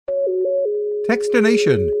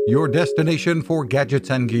Techstination, your destination for gadgets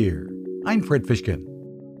and gear. I'm Fred Fishkin.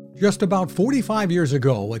 Just about 45 years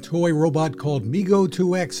ago, a toy robot called Mego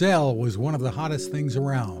 2XL was one of the hottest things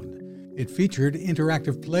around. It featured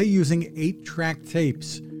interactive play using 8-track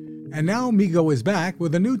tapes. And now Mego is back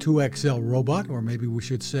with a new 2XL robot, or maybe we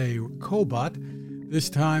should say cobot, this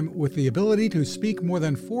time with the ability to speak more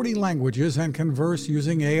than 40 languages and converse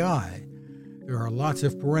using AI. There are lots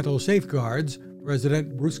of parental safeguards.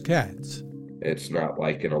 President Bruce Katz. It's not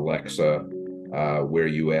like an Alexa where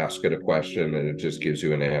you ask it a question and it just gives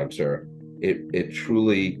you an answer. It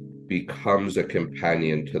truly becomes a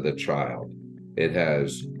companion to the child. It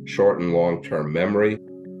has short and long-term memory.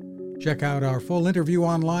 Check out our full interview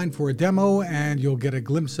online for a demo, and you'll get a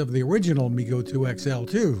glimpse of the original Mego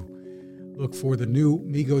 2XL too. Look for the new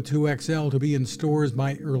Mego 2XL to be in stores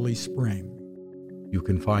by early spring. You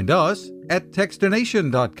can find us at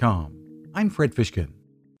Techstination.com. I'm Fred Fishkin.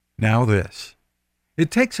 Now this.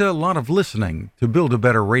 It takes a lot of listening to build a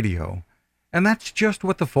better radio, and that's just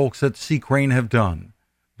what the folks at C. Crane have done.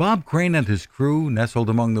 Bob Crane and his crew, nestled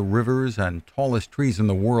among the rivers and tallest trees in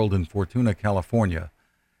the world in Fortuna, California,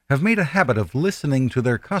 have made a habit of listening to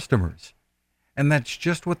their customers. And that's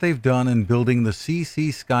just what they've done in building the CC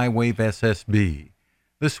Skywave SSB,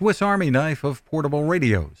 the Swiss Army knife of portable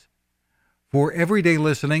radios. For everyday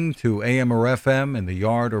listening to AM or FM in the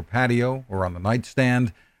yard or patio or on the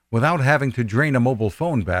nightstand without having to drain a mobile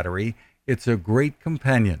phone battery, it's a great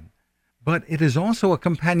companion. But it is also a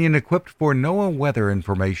companion equipped for NOAA weather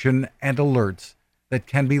information and alerts that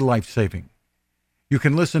can be life-saving. You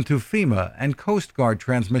can listen to FEMA and Coast Guard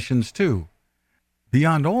transmissions too.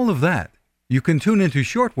 Beyond all of that, you can tune into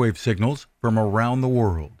shortwave signals from around the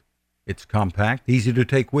world. It's compact, easy to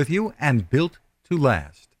take with you, and built to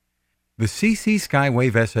last. The CC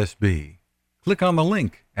Skywave SSB. Click on the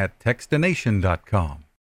link at Techstination.com.